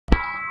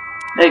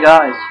Hey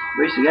guys,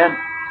 Reese again,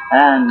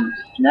 and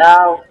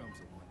now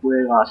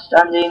we are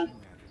standing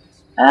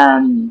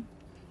and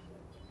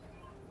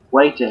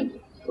waiting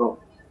for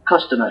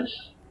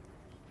customers.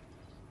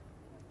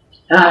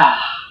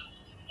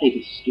 Hate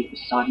these stupid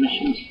side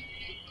missions.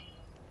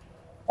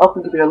 I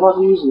think it'd be a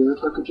lot easier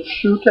if I could just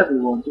shoot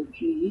everyone,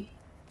 don't you?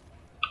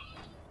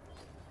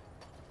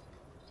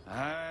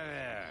 Hi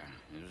there.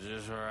 Is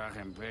this where I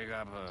can pick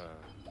up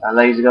A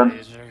laser a gun.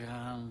 laser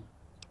gun?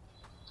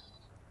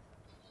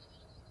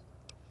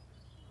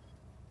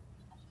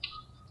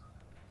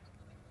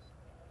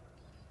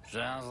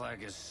 Sounds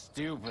like a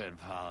stupid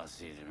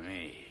policy to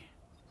me.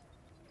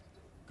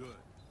 Good.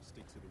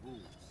 Stick to the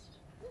rules.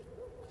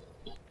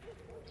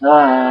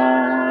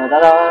 Da da.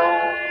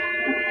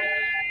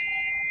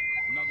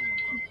 Another one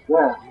coming.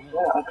 Where? Get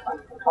Where? one.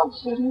 I can't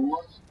see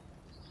anyone.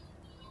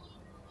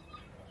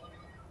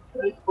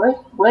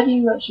 Where do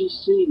you actually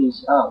see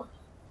these? Oh,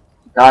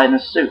 the guy in a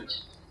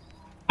suit.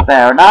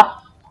 Fair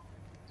enough.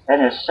 Then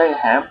you say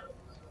him.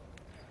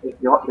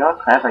 You're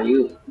clever,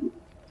 you're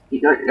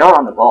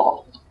on the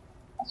ball.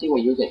 I see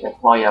what you get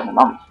employee of the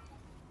month.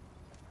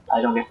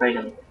 I don't get paid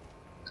anything.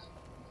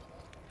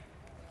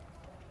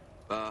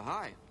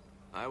 Hi.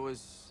 I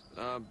was,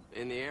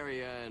 in the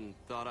area and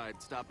thought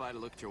I'd stop by to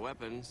look at your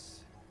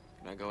weapons.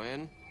 Can I go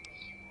in?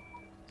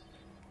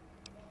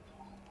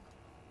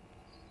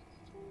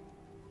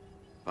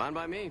 Fine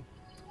by me.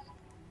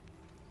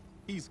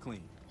 He's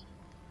clean.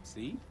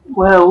 See?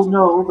 Well, That's all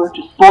no, there but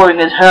is. it's boring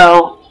as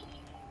hell.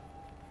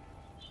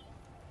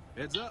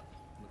 Heads up.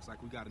 Looks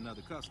like we got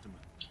another customer.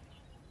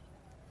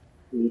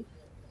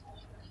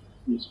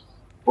 He's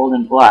all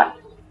in black,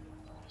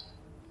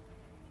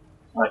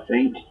 I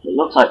think. It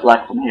looks like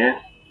black from here.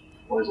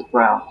 Or is it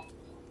brown?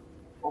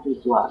 What is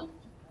black?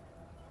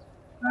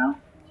 Brown?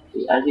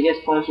 As he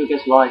gets closer, it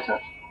gets lighter.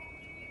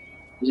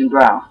 He's in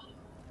brown.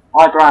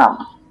 Why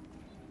brown?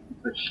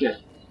 But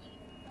shit.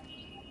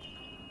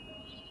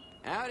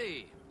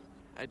 Howdy.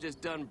 I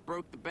just done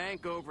broke the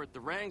bank over at the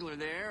Wrangler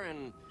there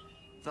and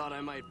thought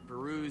I might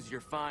peruse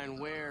your fine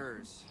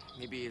wares.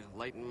 Maybe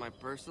lighten my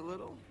purse a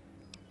little?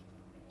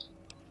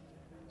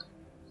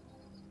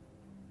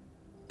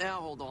 Now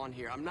hold on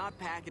here. I'm not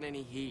packing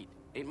any heat.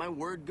 Ain't my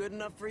word good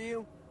enough for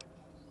you?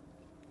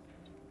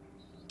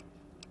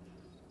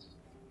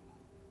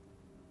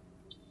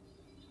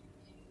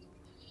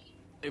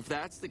 If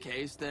that's the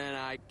case, then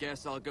I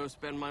guess I'll go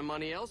spend my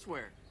money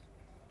elsewhere.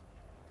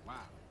 Wow.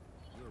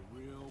 You're a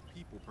real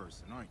people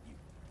person, aren't you?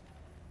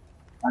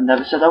 I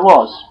never said I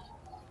was.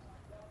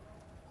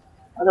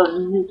 I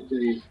don't need to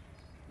be.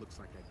 Looks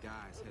like that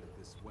guy's headed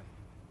this way.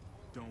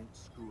 Don't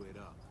screw it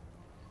up.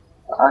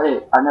 I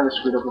never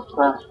screwed up the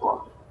first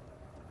one.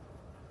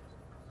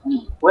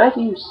 Where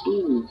do you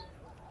see these?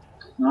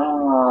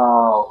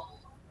 Oh,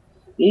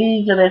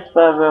 he's a bit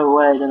further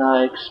away than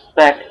I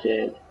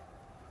expected.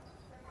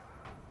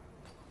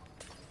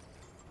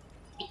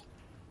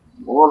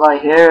 All I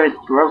hear is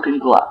broken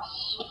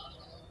glass.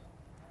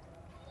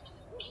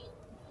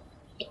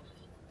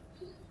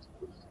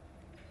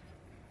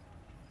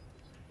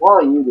 Why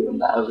are you doing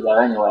that over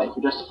there anyway?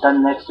 You just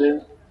stand next to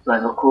him,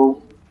 trying to look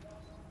cool,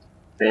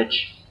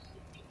 bitch.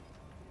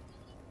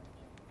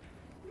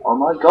 Oh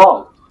my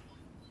god,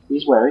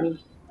 he's wearing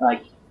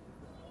like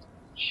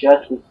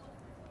shirt with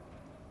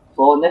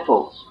 4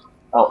 nipples.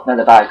 Oh, no,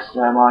 the bags.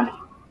 Never mind.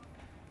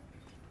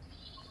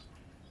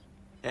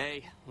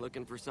 Hey,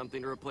 looking for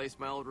something to replace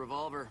my old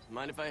revolver.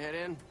 Mind if I head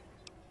in?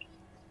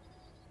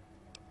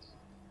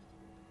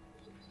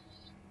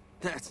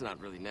 That's not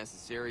really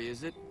necessary,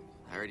 is it?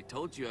 I already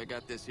told you I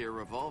got this here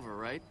revolver,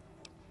 right?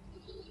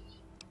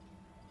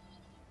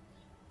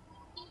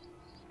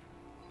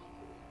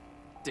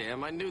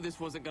 Damn, I knew this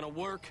wasn't gonna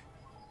work.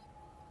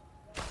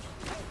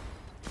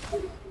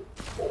 What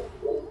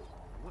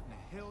in the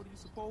hell do you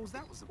suppose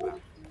that was about?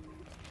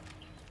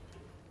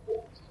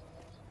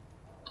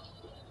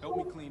 Help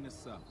me clean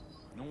this up.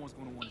 No one's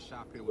gonna want to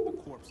shop here with a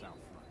corpse out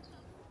front.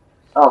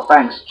 Oh,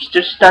 thanks.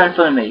 Just stand in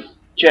front of me.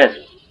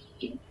 Cheers.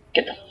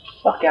 Get the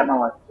fuck out of my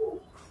way.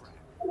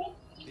 Crap.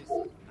 This I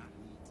do not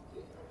need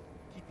today.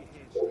 Keep your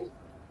head straight.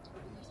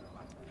 Things are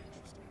about to get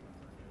interesting.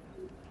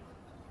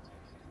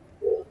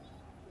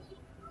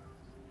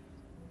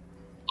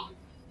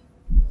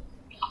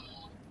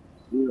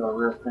 You are a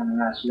real pain in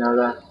the ass, you know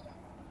that.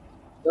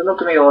 Don't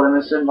look at me all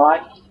innocent,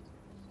 like.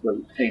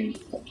 Little thing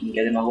that can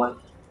get in my way.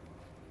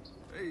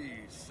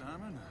 Hey,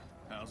 Simon.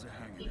 How's it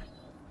hanging?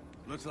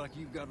 Looks like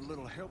you've got a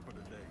little helper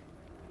today.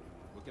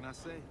 What can I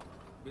say?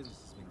 Business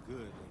has been good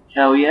lately.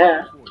 Hell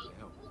yeah. Looking forward to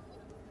help.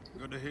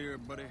 Good to hear,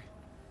 buddy.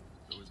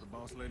 So is the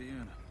boss lady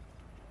in?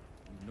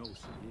 You know she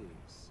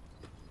is.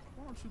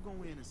 Why don't you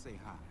go in and say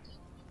hi?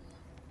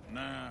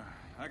 Nah,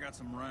 I got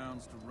some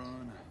rounds to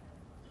run.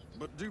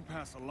 But do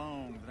pass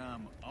along that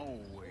I'm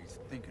always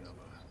thinking of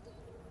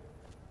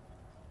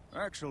her.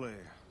 Actually,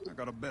 I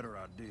got a better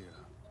idea.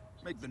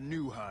 Make the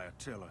new hire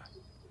tell her.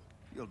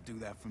 You'll do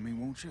that for me,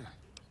 won't you?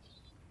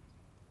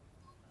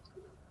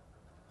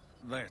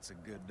 That's a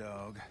good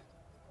dog.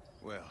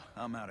 Well,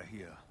 I'm out of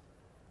here.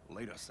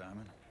 Later,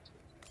 Simon.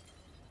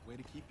 Way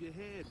to keep your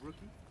head,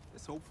 rookie.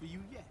 There's hope for you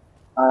yet.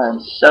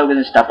 I'm so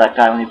gonna stab that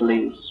guy when he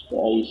believes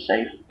that he's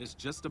safe. It's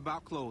just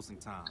about closing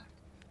time.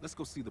 Let's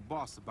go see the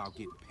boss about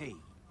getting paid.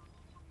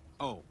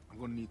 Oh, I'm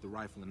gonna need the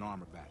rifle and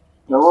armor back.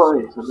 No Boss's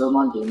worries, I orders. don't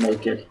mind being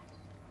naked.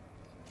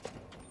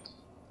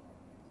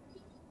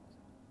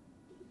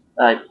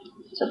 I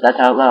said that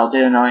out loud,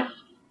 didn't I?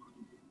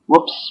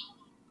 Whoops.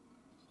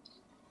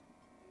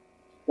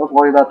 Don't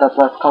worry about that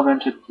last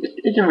comment. It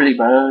didn't really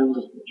matter. It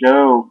was a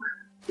joke.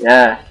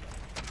 Yeah.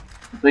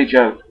 Complete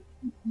joke.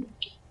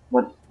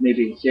 But me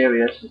being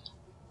serious.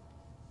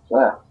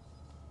 Yeah.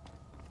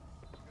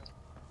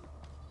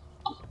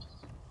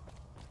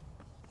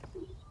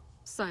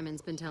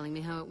 Simon's been telling me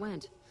how it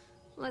went.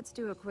 Let's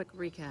do a quick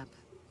recap.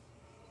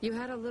 You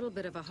had a little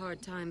bit of a hard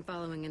time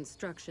following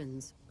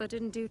instructions, but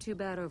didn't do too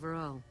bad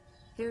overall.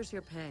 Here's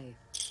your pay.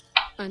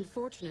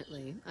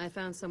 Unfortunately, I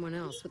found someone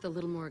else with a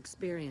little more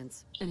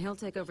experience, and he'll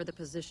take over the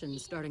position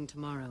starting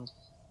tomorrow.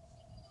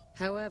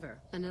 However,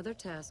 another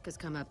task has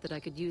come up that I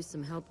could use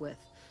some help with,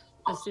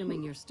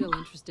 assuming you're still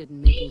interested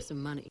in making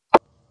some money.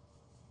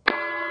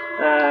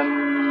 Let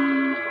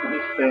me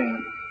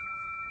think.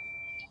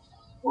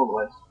 Oh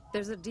boy.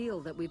 There's a deal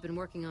that we've been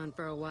working on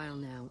for a while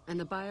now, and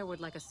the buyer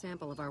would like a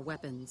sample of our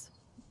weapons.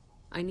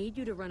 I need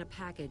you to run a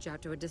package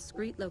out to a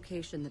discreet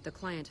location that the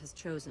client has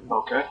chosen.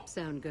 Okay.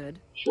 Sound good?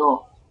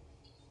 Sure.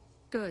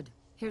 Good.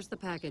 Here's the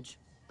package.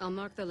 I'll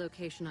mark the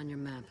location on your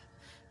map.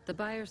 The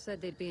buyer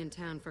said they'd be in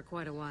town for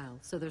quite a while,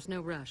 so there's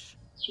no rush.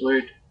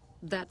 Sweet.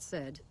 That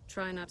said,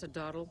 try not to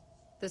dawdle.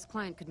 This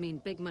client could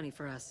mean big money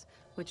for us,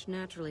 which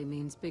naturally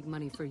means big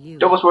money for you.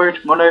 That was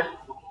weird. Money.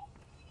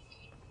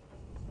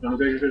 Hello.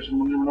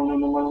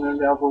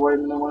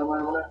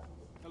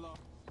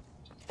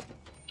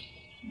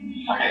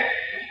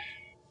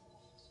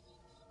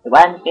 The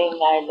one thing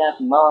I love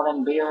more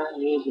than beer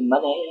is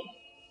money.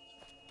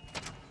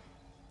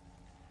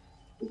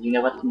 Did you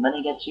know what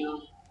money gets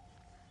you?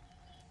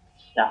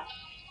 Stuff.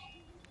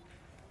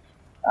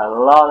 A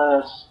lot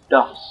of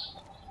stuffs.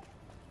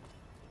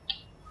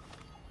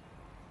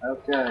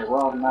 Okay,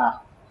 well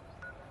now.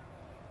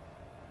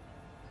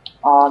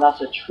 Oh, that's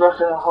a truck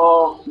and a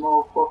half,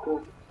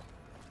 motherfucker.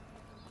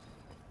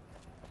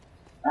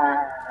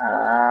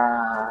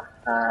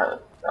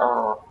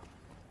 Oh.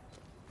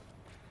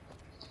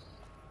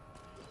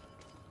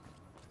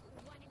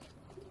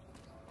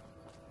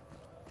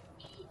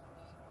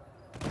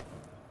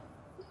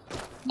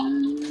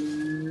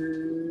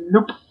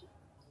 Nope.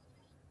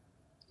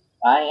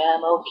 I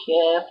am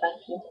okay,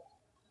 thank you.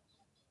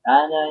 I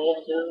know you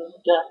do.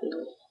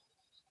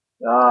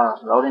 Ah,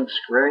 loading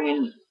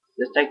screen.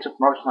 This takes up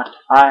most of my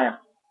time.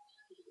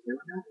 There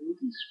are no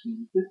loading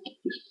screens.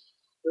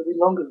 There'll be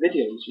longer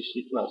videos, you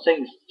see. Well,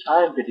 saying it's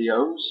time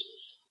videos,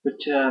 but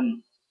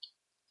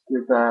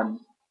with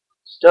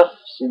stuff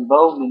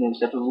involved in it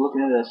instead of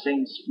looking at the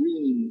same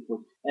screen for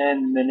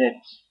 10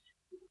 minutes.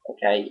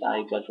 Okay,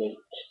 I got it.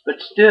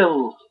 But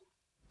still,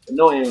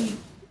 annoying.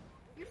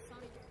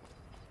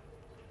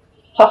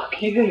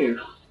 Fuck you,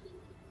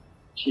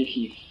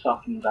 cheeky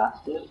fucking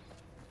bastard.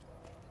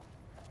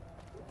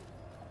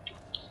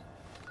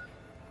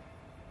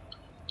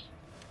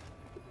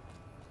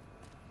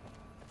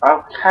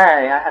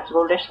 Okay, I have to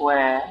go this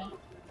way.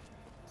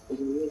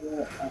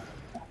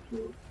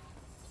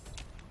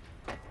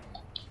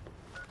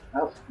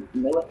 Oh,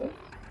 militant.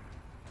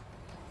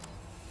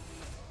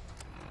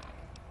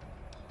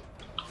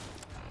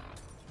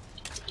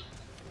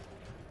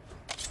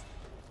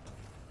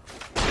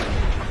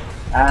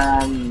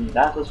 And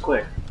that was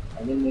quick. I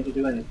didn't need to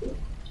do anything.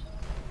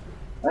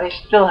 And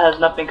he still has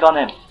nothing on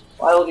him.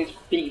 Why all these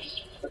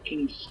beasts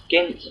fucking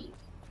skins?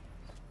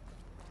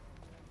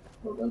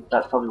 Well,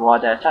 that's probably why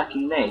they're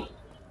attacking me.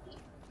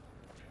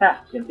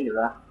 Ha, didn't think of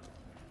that.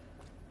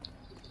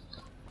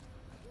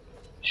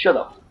 Shut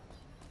up.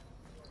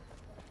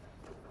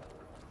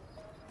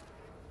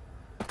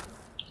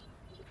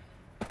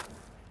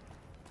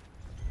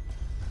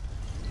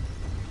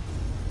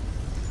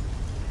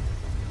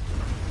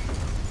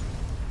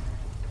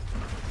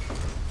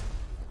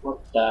 What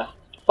the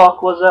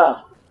fuck was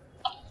that?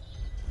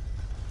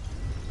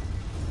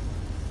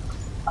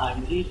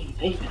 I'm leaving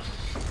Vegas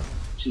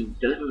to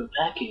deliver a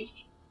package,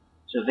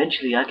 so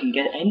eventually I can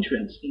get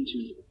entrance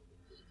into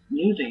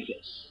New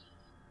Vegas,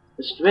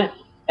 the Strip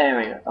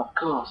area, of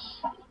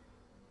course.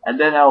 And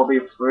then I'll be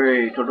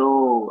free to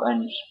do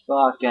and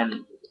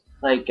fucking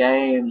play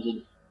games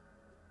and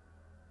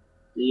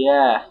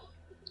yeah,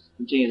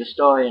 continue the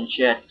story and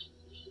shit.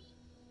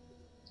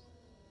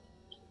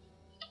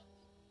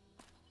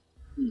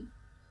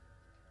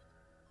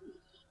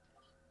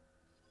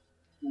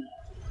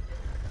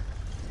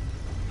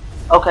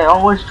 Okay,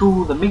 onwards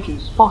to the meeting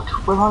spot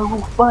where I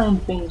will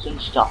find things and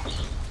stuff.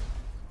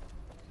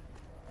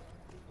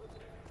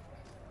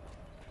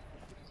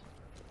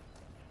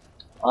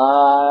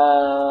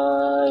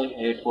 I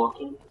hate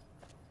walking.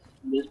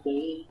 This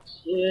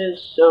place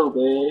is so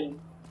big.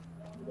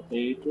 I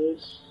hate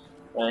this.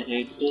 I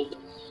hate this.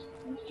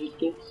 I hate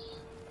this.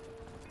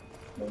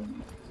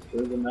 And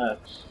through the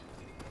maps.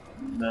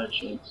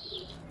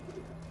 Merchants.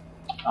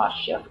 Ah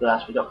shit, I forgot to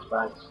ask for Dr.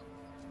 Bags.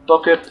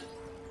 Bucket!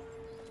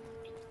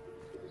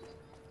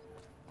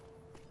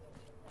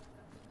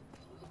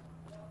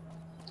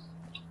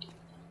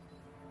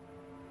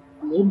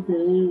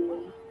 Limpy!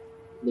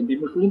 Limpy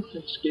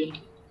McLimpy skin.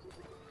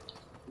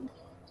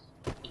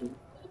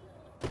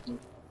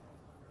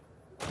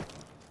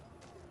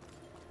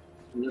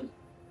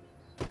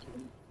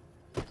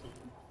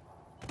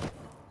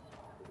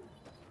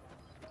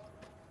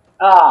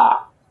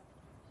 Ah!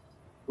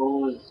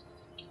 Who's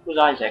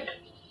Isaac?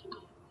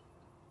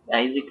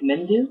 Isaac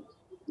Mendel?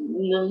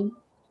 No.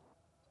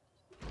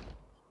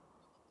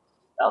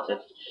 That's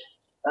it.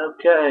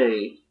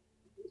 Okay.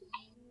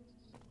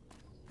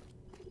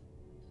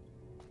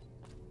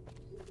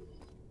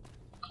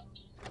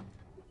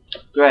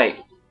 Great.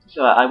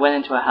 So I went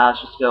into a house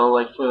just to go all the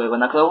way through it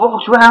when I could have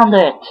walked around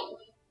it!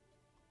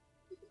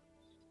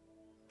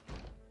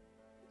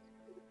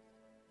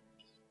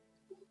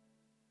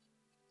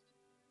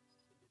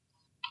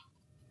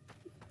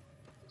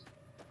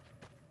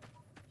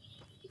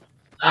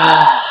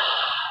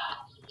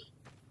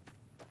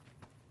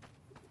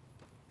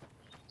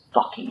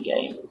 Fucking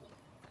game.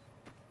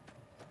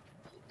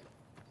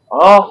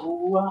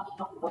 Oh, I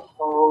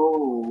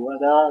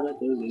gotta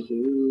do.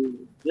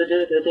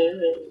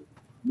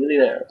 Nearly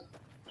there.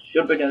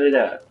 Should be nearly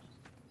there.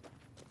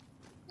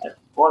 I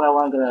thought I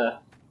wasn't gonna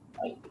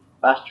like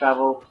fast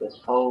travel this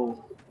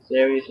whole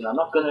series, and I'm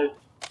not gonna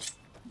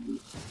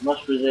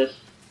must resist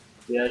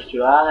the urge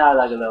to I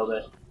like a little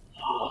bit.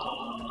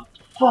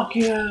 Fuck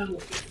you!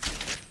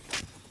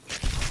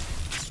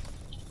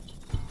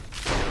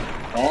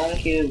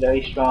 Thank you,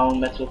 very strong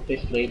metal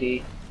fist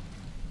lady.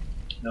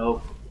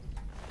 Nope.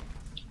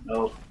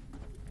 Nope.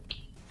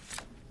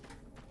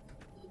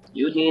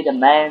 You did a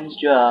man's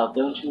job,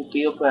 don't you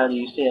feel proud of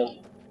yourself?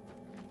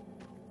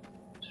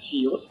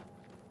 Heal?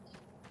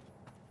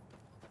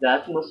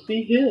 That must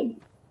be him.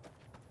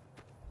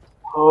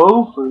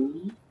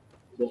 Hopefully.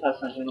 This has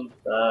something on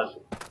the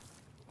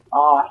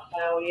oh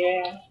hell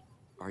yeah.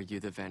 Are you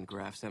the Van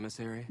Graff's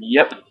emissary?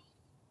 Yep.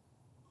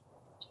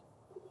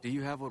 Do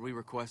you have what we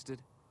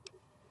requested?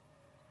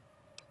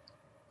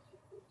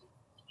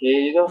 Here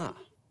you go. Huh.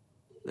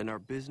 Then our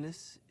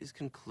business is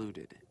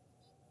concluded.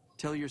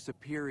 Tell your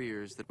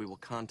superiors that we will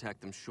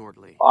contact them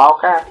shortly.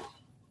 Okay.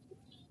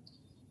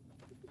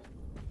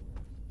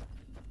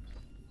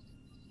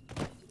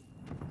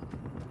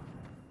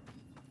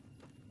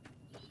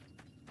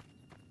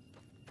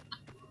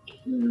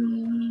 I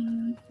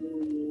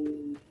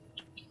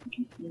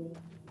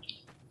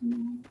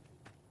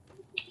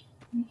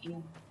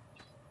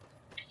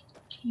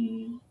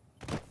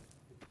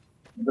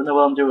don't know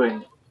what I'm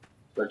doing,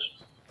 but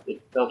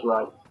it felt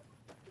right.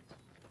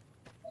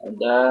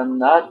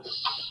 And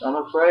that's, I'm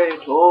afraid,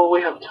 all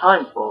we have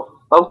time for,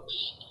 folks.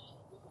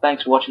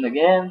 Thanks for watching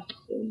again,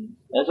 and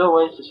as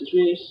always, this is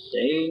Reese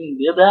saying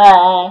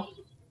goodbye.